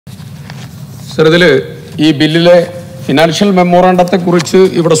Sir, ഇതിൽ ഈ ബില്ലിലെ financial മെമ്മോറാണ്ടത്തെക്കുറിച്ച്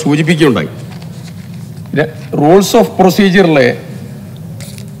ഇവിടെ സൂചിപ്പിക്കുകയുണ്ടായി. റൂൾസ് ഓഫ് പ്രൊസീജിയറിലെ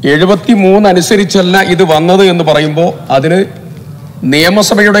 73 അനുസരിച്ചല്ല ഇത് വന്നത് എന്ന് പറയുമ്പോൾ അതിന്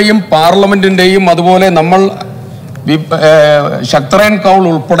നിയമസഭയുടെയും പാർലമെന്റിന്റെയും അതുപോലെ നമ്മൾ ശക്തറൻ കൗൾ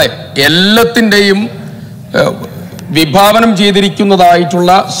ഉൾപ്പെടെ എല്ലാത്തിൻ്റെയും വിഭാവനം ചെയ്തിരിക്കുന്നതായിട്ടുള്ള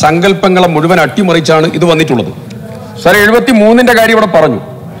സങ്കല്പങ്ങളെ മുഴുവൻ അട്ടിമറിച്ചാണ് ഇത് വന്നിട്ടുള്ളത്. സാർ, 73ന്റെ കാര്യം ഇവിടെ പറഞ്ഞു.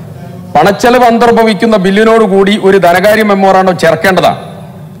 പണച്ചെലവ് അന്തർഭവിക്കുന്ന ബില്ലിനോടുകൂടി ഒരു ധനകാര്യ മെമ്മോറാണ്ടം ചേർക്കേണ്ടതാണ്.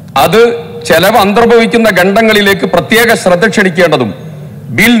 അത് ചെലവ് അന്തർഭവിക്കുന്ന ഖണ്ഡങ്ങളിലേക്ക് പ്രത്യേക ശ്രദ്ധ ക്ഷണിക്കേണ്ടതും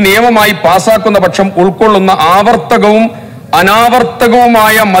ബിൽ നിയമമായി പാസാക്കുന്ന പക്ഷം ഉൾക്കൊള്ളുന്ന ആവർത്തകവും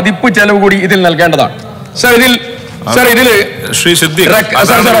അനാവർത്തകവുമായ മതിപ്പ് ചെലവ് കൂടി ഇതിൽ നൽകേണ്ടതാണ്. സർ, ഇതില് സർ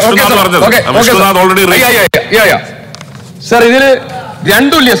ഇതില്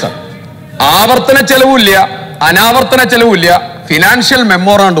രണ്ടുമില്ല സർ. ആവർത്തന ചെലവുമില്ല, അനാവർത്തന ചെലവുമില്ല, ഫിനാൻഷ്യൽ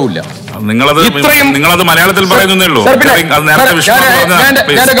മെമ്മോറാണ്ടവും ഇല്ല. നിങ്ങളത് മലയാളത്തിൽ പറയുന്നേ ഉള്ളൂ.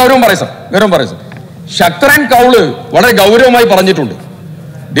 ഞാൻ ഗൗരവം പറയും സർ. ശക്തറൻ കൗള് വളരെ ഗൗരവമായി പറഞ്ഞിട്ടുണ്ട്.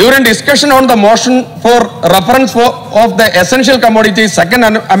 During discussion on the motion for reference of the Essential Commodities Second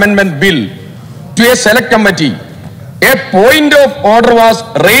Amendment Bill to a select committee, a point of order was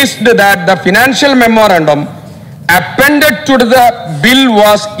raised that the financial memorandum appended to the bill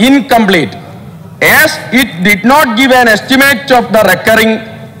was incomplete, as it did not give an estimate of the recurring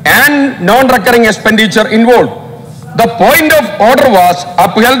and non-recurring expenditure involved. The point of order was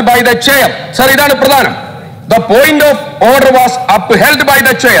upheld by the chair. Sir, idana pradhanam. The point of order was upheld by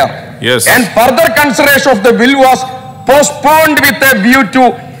the chair. Yes. And further consideration of the bill was postponed with a view to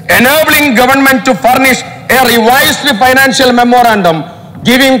enabling government to furnish a revised financial memorandum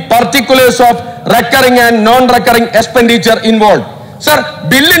giving particulars of recurring and non-recurring expenditure involved. Sir,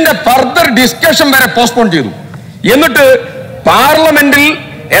 ബില്ലിന്റെ further discussion വരെ postpone ചെയ്തു. എന്നിട്ട് പാർലമെന്റിൽ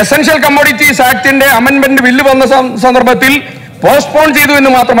essential commodities ആക്ടിന്റെ amendment bill വന്ന സന്ദർഭത്തിൽ postpone ചെയ്തു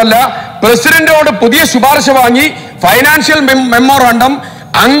എന്ന് മാത്രമല്ല, പ്രസിഡന്റോട് പുതിയ ശുപാർശ വാങ്ങി ഫൈനാൻഷ്യൽ മെമ്മോറാണ്ടം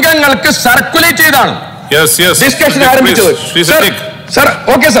അംഗങ്ങൾക്ക് സർക്കുലേറ്റ് ചെയ്താണ് ഡിസ്കഷൻ ആരംഭിച്ചത്. സർ,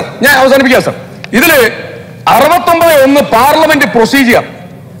 ഓക്കെ സർ, ഞാൻ അവസാനിപ്പിക്കാം സർ. ഇതില് 69(1) പാർലമെന്റ് പ്രൊസീജിയർ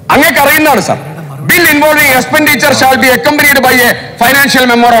അങ്ങേക്ക് അറിയുന്നതാണ് sir. Bill involving expenditure shall be accompanied by A financial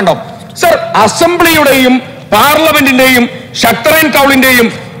memorandum. Sir, അസംബ്ലിയുടെയും പാർലമെന്റിന്റെയും ശക്തറൻ കൗളിന്റെയും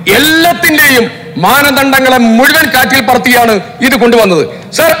എല്ലാത്തിന്റെയും മാനദണ്ഡങ്ങളെ മുഴുവൻ കാറ്റിൽ പറത്തിയാണ് ഇത് കൊണ്ടുവന്നത്.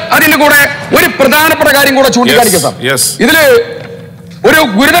 സർ, അതിന്റെ കൂടെ ഒരു പ്രധാനപ്പെട്ട കാര്യം കൂടെ ചൂണ്ടിക്കാണിക്കാം സാർ. ഇതില് ഒരു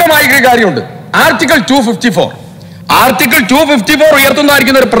ഗുരുതരമായ കാര്യമുണ്ട്. ആർട്ടിക്കിൾ 254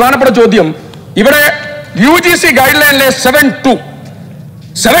 ഉയർത്തുന്നതായിരിക്കുന്ന ഒരു പ്രധാനപ്പെട്ട ചോദ്യം. ഇവിടെ UGC ഗൈഡ് ലൈനിലെ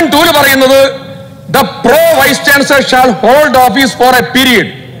 7.2 പറയുന്നത് the pro vice chancellor shall hold office four A period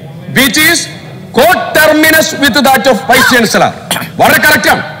which is coterminous with that of vice chancellor. വളരെ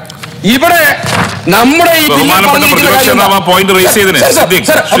കറക്റ്റാണ്. ഇവിടെ നമ്മുടെ ഈ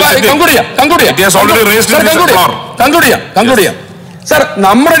സർ,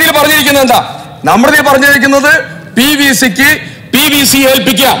 നമ്മുടെ ഇതിൽ പറഞ്ഞിരിക്കുന്നത് എന്താ? നമ്മുടെ ഇതിൽ പറഞ്ഞിരിക്കുന്നത് PVCക്ക് PVC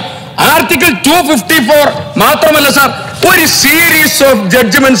ഏൽപ്പിക്കാം. ആർട്ടിക്കിൾ 254 മാത്രമല്ല സർ, ഒരു സീരീസ് ഓഫ്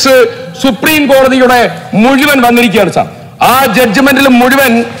ജഡ്ജ്മെന്റ്സ് സുപ്രീം കോടതിയുടെ മുഴുവൻ വന്നിരിക്കുകയാണ് സാർ. ആ ജഡ്ജ്മെന്റിൽ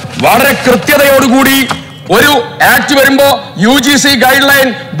മുഴുവൻ വളരെ കൃത്യതയോടുകൂടി ഒരു ആക്ട് വരുമ്പോ UGC guide line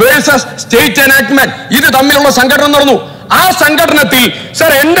versus state enactment ഇത് തമ്മിലുള്ള സംഘടന നടന്നു. ആ സംഘടനത്തിൽ സർ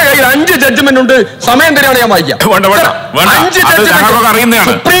എന്റെ കയ്യിൽ 5 ജഡ്ജ്മെന്റ് ഉണ്ട്. സമയം തരാണ് ഞാൻ വായിക്കാം. 5 ജഡ്ജ്മെന്റ്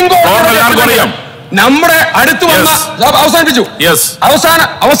സുപ്രീം കോടതി നമ്മുടെ അടുത്ത് വന്ന അവസാനിപ്പിച്ചു.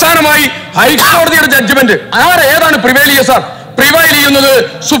 അവസാനമായി ഹൈക്കോടതിയുടെ ജഡ്ജ്മെന്റ് ഏതാണ് പ്രിവൈൽ ചെയ്യുക സാർ? പ്രിവൈൽ ചെയ്യുന്നത്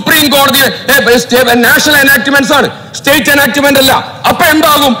സുപ്രീം കോടതി നാഷണൽ എനാക്ട്മെന്റ്സ് ആണ്, സ്റ്റേറ്റ് എനാക്ട്മെന്റ് അല്ല. അപ്പൊ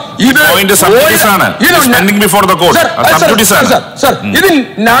എന്താകും? ഇത്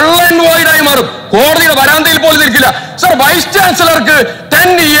നൾ ആൻഡ് വോയിഡ് ആയി മാറും. കോടതിയുടെ വരാന്തയിൽ പോലും നിൽക്കില്ല sir. Vice ചാൻസലർക്ക്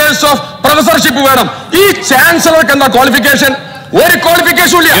 10 years of professorship വേണം. ഈ ചാൻസലർക്ക് എന്താ ക്വാളിഫിക്കേഷൻ? ഒരു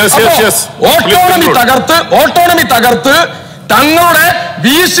ക്വാളിഫിക്കേഷൻ ഇല്ല. ഓട്ടോണമി തകർത്ത് തങ്ങളുടെ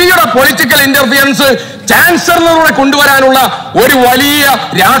VCയുടെ പൊളിറ്റിക്കൽ ഇന്റർഫിയറൻസ് ചാൻസലറിലൂടെ കൊണ്ടുവരാനുള്ള ഒരു വലിയ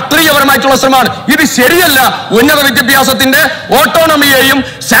രാഷ്ട്രീയപരമായിട്ടുള്ള ശ്രമമാണ്. ഇത് ശരിയല്ല. ഉന്നത വിദ്യാഭ്യാസത്തിന്റെ ഓട്ടോണമിയെയും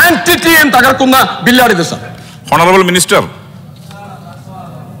സാങ്ക്ടിറ്റിയെയും തകർക്കുന്ന ബില്ലാണിത് സർ. Honourable minister.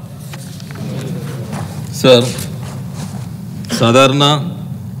 സർ, സാധാരണ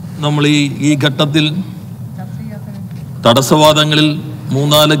നമ്മൾ ഈ ഘട്ടത്തിൽ തടസ്സവാദങ്ങളിൽ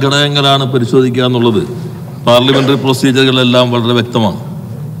 3-4 ഘടകങ്ങളാണ് പരിശോധിക്കുക എന്നുള്ളത് പാർലമെന്ററി പ്രൊസീജിയറുകളെല്ലാം വളരെ വ്യക്തമാണ്.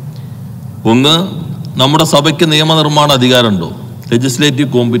 ഒന്ന്, നമ്മുടെ സഭയ്ക്ക് നിയമനിർമ്മാണ അധികാരമുണ്ടോ, ലെജിസ്ലേറ്റീവ്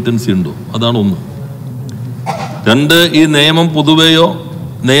കോമ്പിറ്റൻസി ഉണ്ടോ, അതാണ് ഒന്ന്. 2, ഈ നിയമം പൊതുവെയോ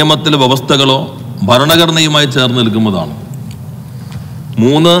നിയമത്തിലെ വ്യവസ്ഥകളോ ഭരണഘടനയുമായി ചേർന്ന് നിൽക്കുന്നതാണ്.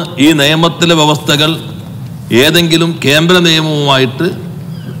 3, ഈ നിയമത്തിലെ വ്യവസ്ഥകൾ ഏതെങ്കിലും കേന്ദ്ര നിയമവുമായിട്ട്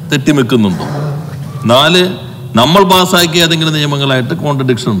തെറ്റിമിക്കുന്നുണ്ടോ? 4, നമ്മൾ പാസ്സാക്കിയ ഏതെങ്കിലും നിയമങ്ങളായിട്ട്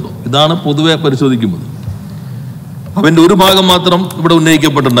കോൺട്രഡിക്ഷൻ ഉണ്ടോ? ഇതാണ് പൊതുവെ പരിശോധിക്കുന്നത്. അതിൻ്റെ ഒരു ഭാഗം മാത്രം ഇവിടെ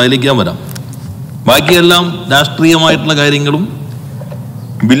ഉന്നയിക്കപ്പെട്ടിട്ടുണ്ട്, അതിലേക്ക് ഞാൻ വരാം. ബാക്കിയെല്ലാം രാഷ്ട്രീയമായിട്ടുള്ള കാര്യങ്ങളും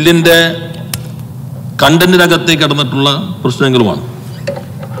ബില്ലിൻ്റെ കണ്ടന്റിനകത്തേക്ക് കടന്നിട്ടുള്ള പ്രശ്നങ്ങളുമാണ്.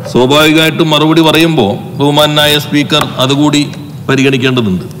 സ്വാഭാവികമായിട്ടും മറുപടി പറയുമ്പോൾ ബഹുമാനായ സ്പീക്കർ അതുകൂടി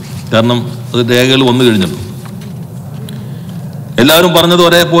പരിഗണിക്കേണ്ടതുണ്ട്. കാരണം അത് രേഖകൾ വന്നു കഴിഞ്ഞല്ലോ. എല്ലാവരും പറഞ്ഞത്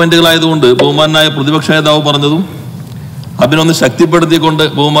ഒരേ പോയിന്റുകളായതുകൊണ്ട് ബഹുമാനായ പ്രതിപക്ഷ നേതാവ് പറഞ്ഞതും അതിനൊന്ന് ശക്തിപ്പെടുത്തിക്കൊണ്ട്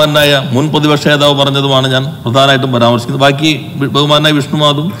ബഹുമാനായ മുൻ പ്രതിപക്ഷ നേതാവ് പറഞ്ഞതുമാണ് ഞാൻ പ്രധാനമായിട്ടും പരാമർശിക്കുന്നത്. ബാക്കി ബഹുമാനായ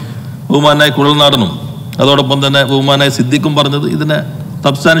വിഷ്ണുനാഥും ബഹുമാനായ കുഴൽനാടനും അതോടൊപ്പം തന്നെ ബഹുമാനായ സിദ്ദിഖും പറഞ്ഞത് ഇതിനെ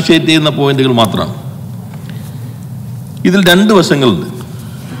സബ്സ്റ്റാൻഷിയേറ്റ് ചെയ്യുന്ന പോയിന്റുകൾ മാത്രമാണ്. ഇതിൽ 2 വശങ്ങളുണ്ട്.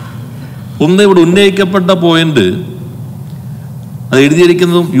 ഒന്ന്, ഇവിടെ ഉന്നയിക്കപ്പെട്ട പോയിന്റ് അത്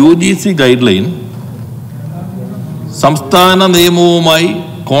എഴുതിയിരിക്കുന്നതും UGC ഗൈഡ് ലൈൻ സംസ്ഥാന നിയമവുമായി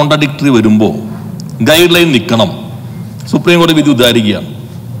കോൺട്രഡിക്ടറി വരുമ്പോൾ ഗൈഡ് ലൈൻ നിൽക്കണം, സുപ്രീം കോടതി വിധി ഉദാഹരിക്കുകയാണ്.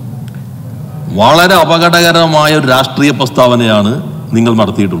 വളരെ അപകടകരമായ ഒരു രാഷ്ട്രീയ പ്രസ്താവനയാണ് നിങ്ങൾ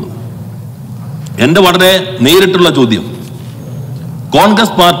നടത്തിയിട്ടുള്ളത്. എൻ്റെ വളരെ നേരിട്ടുള്ള ചോദ്യം,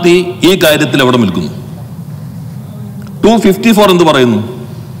 കോൺഗ്രസ് പാർട്ടി ഈ കാര്യത്തിൽ എവിടെ നിൽക്കുന്നു? 254 എന്ത് പറയുന്നു?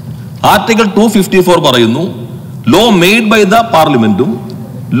 ആർട്ടിക്കിൾ 254 പറയുന്നു, law made by the പാർലമെന്റും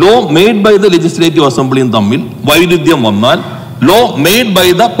law made by the legislative അസംബ്ലിയും തമ്മിൽ വൈരുദ്ധ്യം വന്നാൽ law made by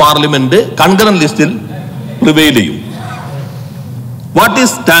the parliament concurrent ലിസ്റ്റിൽ പ്രിവെയിൽ ചെയ്യും. What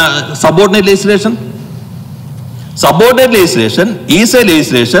is subordinate legislation? Subordinate legislation is a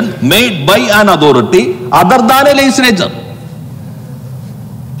legislation made by an authority other than a legislature.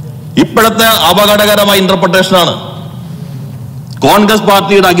 ഇപ്പോഴത്തെ അപകടകരമായ ഇന്റർപ്രിട്ടേഷനാണ്. കോൺഗ്രസ്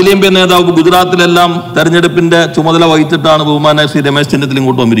പാർട്ടിയുടെ അഖിലേന്ത്യാ നേതാവ് ഗുജറാത്തിലെല്ലാം തെരഞ്ഞെടുപ്പിന്റെ ചുമതല വഹിച്ചിട്ടാണ് ബഹുമാനായ ശ്രീ രമേശ് ചെന്നിത്തല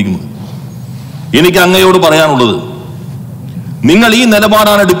ഇങ്ങോട്ട് വന്നിരിക്കുന്നത്. എനിക്ക് അങ്ങയോട് പറയാനുള്ളത്, നിങ്ങൾ ഈ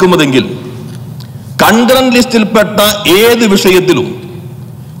നിലപാടാണ് എടുക്കുന്നതെങ്കിൽ കൺകറന്റ് ലിസ്റ്റിൽപ്പെട്ട ഏത് വിഷയത്തിലും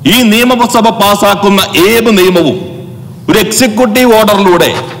ഈ നിയമസഭ പാസാക്കുന്ന ഏത് നിയമവും ഒരു എക്സിക്യൂട്ടീവ് ഓർഡറിലൂടെ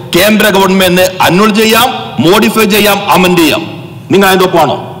കേന്ദ്ര ഗവൺമെന്റിന് അന്വൽ ചെയ്യാം, മോഡിഫൈ ചെയ്യാം, അമെൻഡ് ചെയ്യാം. നിങ്ങൾ അതിന്റെ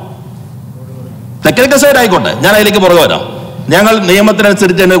ഒപ്പമാണോ? ടെക്നിക്കൽ സൈഡ് ആയിക്കോട്ടെ, ഞാൻ അതിലേക്ക് പുറകെ വരാം. ഞങ്ങൾ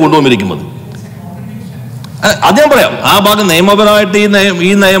നിയമത്തിനനുസരിച്ച് തന്നെ കൊണ്ടുവന്നിരിക്കുന്നത്. അത് ഞാൻ പറയാം. ആ ഭാഗം നിയമപരമായിട്ട്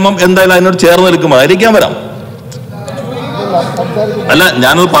ഈ നിയമം എന്തായാലും അതിനോട് ചേർന്ന് നിൽക്കുമ്പോൾ അതിലേക്ക് വരാം. അല്ല,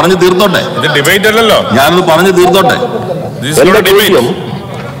 ഞാനത് പറഞ്ഞു തീർത്തോട്ടെ. ഞാനത് പറഞ്ഞു തീർത്തോട്ടെ.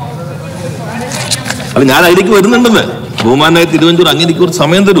 അല്ല, ഞാൻ അതിലേക്ക് വരുന്നുണ്ടെന്ന്. ബഹുമാനായ തിരുവഞ്ചൂർ, അങ്ങനെ എനിക്ക് ഒരു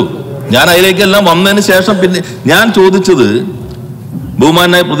സമയം തരൂ. ഞാൻ അതിലേക്കെല്ലാം വന്നതിന് ശേഷം പിന്നെ ഞാൻ ചോദിച്ചത്,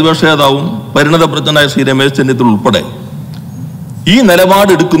 ബഹുമാനായ പ്രതിപക്ഷ നേതാവും പരിണതപ്രജ്ഞനായ ശ്രീ രമേശ് ചെന്നിത്തല ഉൾപ്പെടെ ഈ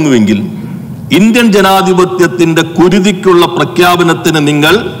നിലപാടെടുക്കുന്നുവെങ്കിൽ ഇന്ത്യൻ ജനാധിപത്യത്തിന്റെ കുരുതിക്കുള്ള പ്രഖ്യാപനത്തിന്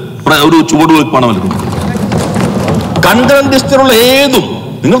നിങ്ങൾ ഒരു ചുവടുവയ്പ്പാണ് നൽകുന്നത്. കൺകറന്റ് ലിസ്റ്റിലുള്ള ഏതും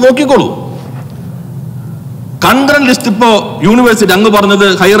നിങ്ങൾ നോക്കിക്കോളൂ. കൺകറന്റ് ലിസ്റ്റ് ഇപ്പോ യൂണിവേഴ്സിറ്റി അങ്ങ് പറഞ്ഞത്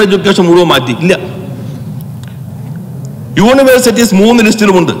ഹയർ എഡ്യൂക്കേഷൻ മുഴുവൻ മാറ്റി ഇല്ല. യൂണിവേഴ്സിറ്റീസ് 3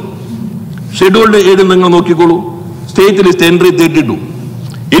 ലിസ്റ്റിലുമുണ്ട്. ഷെഡ്യൂൾഡ് 7 നിങ്ങൾ നോക്കിക്കോളൂ. State list entry 32,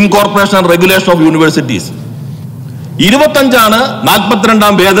 incorporation and regulation of universities 25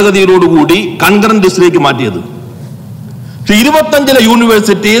 42ാം ഭേദഗതിയോടുകൂടി concurrent ലിസ്റ്റിലേക്ക് മാറ്റിയത്. പക്ഷെ 25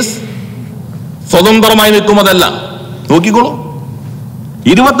 യൂണിവേഴ്സിറ്റീസ് സ്വതന്ത്രമായി നിൽക്കുന്നതല്ല. നോക്കിക്കോളൂ.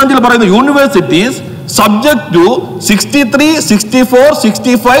 25 പറയുന്ന universities subject to 63, 64,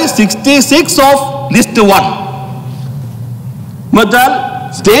 65, 66 of list 1. എന്നുവെച്ചാൽ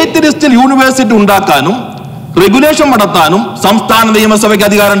സ്റ്റേറ്റ് ലിസ്റ്റിൽ യൂണിവേഴ്സിറ്റി ഉണ്ടാക്കാനും റെഗുലേഷൻ നടത്താനും സംസ്ഥാന നിയമസഭയ്ക്ക്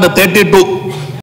അധികാരമുണ്ട്. 32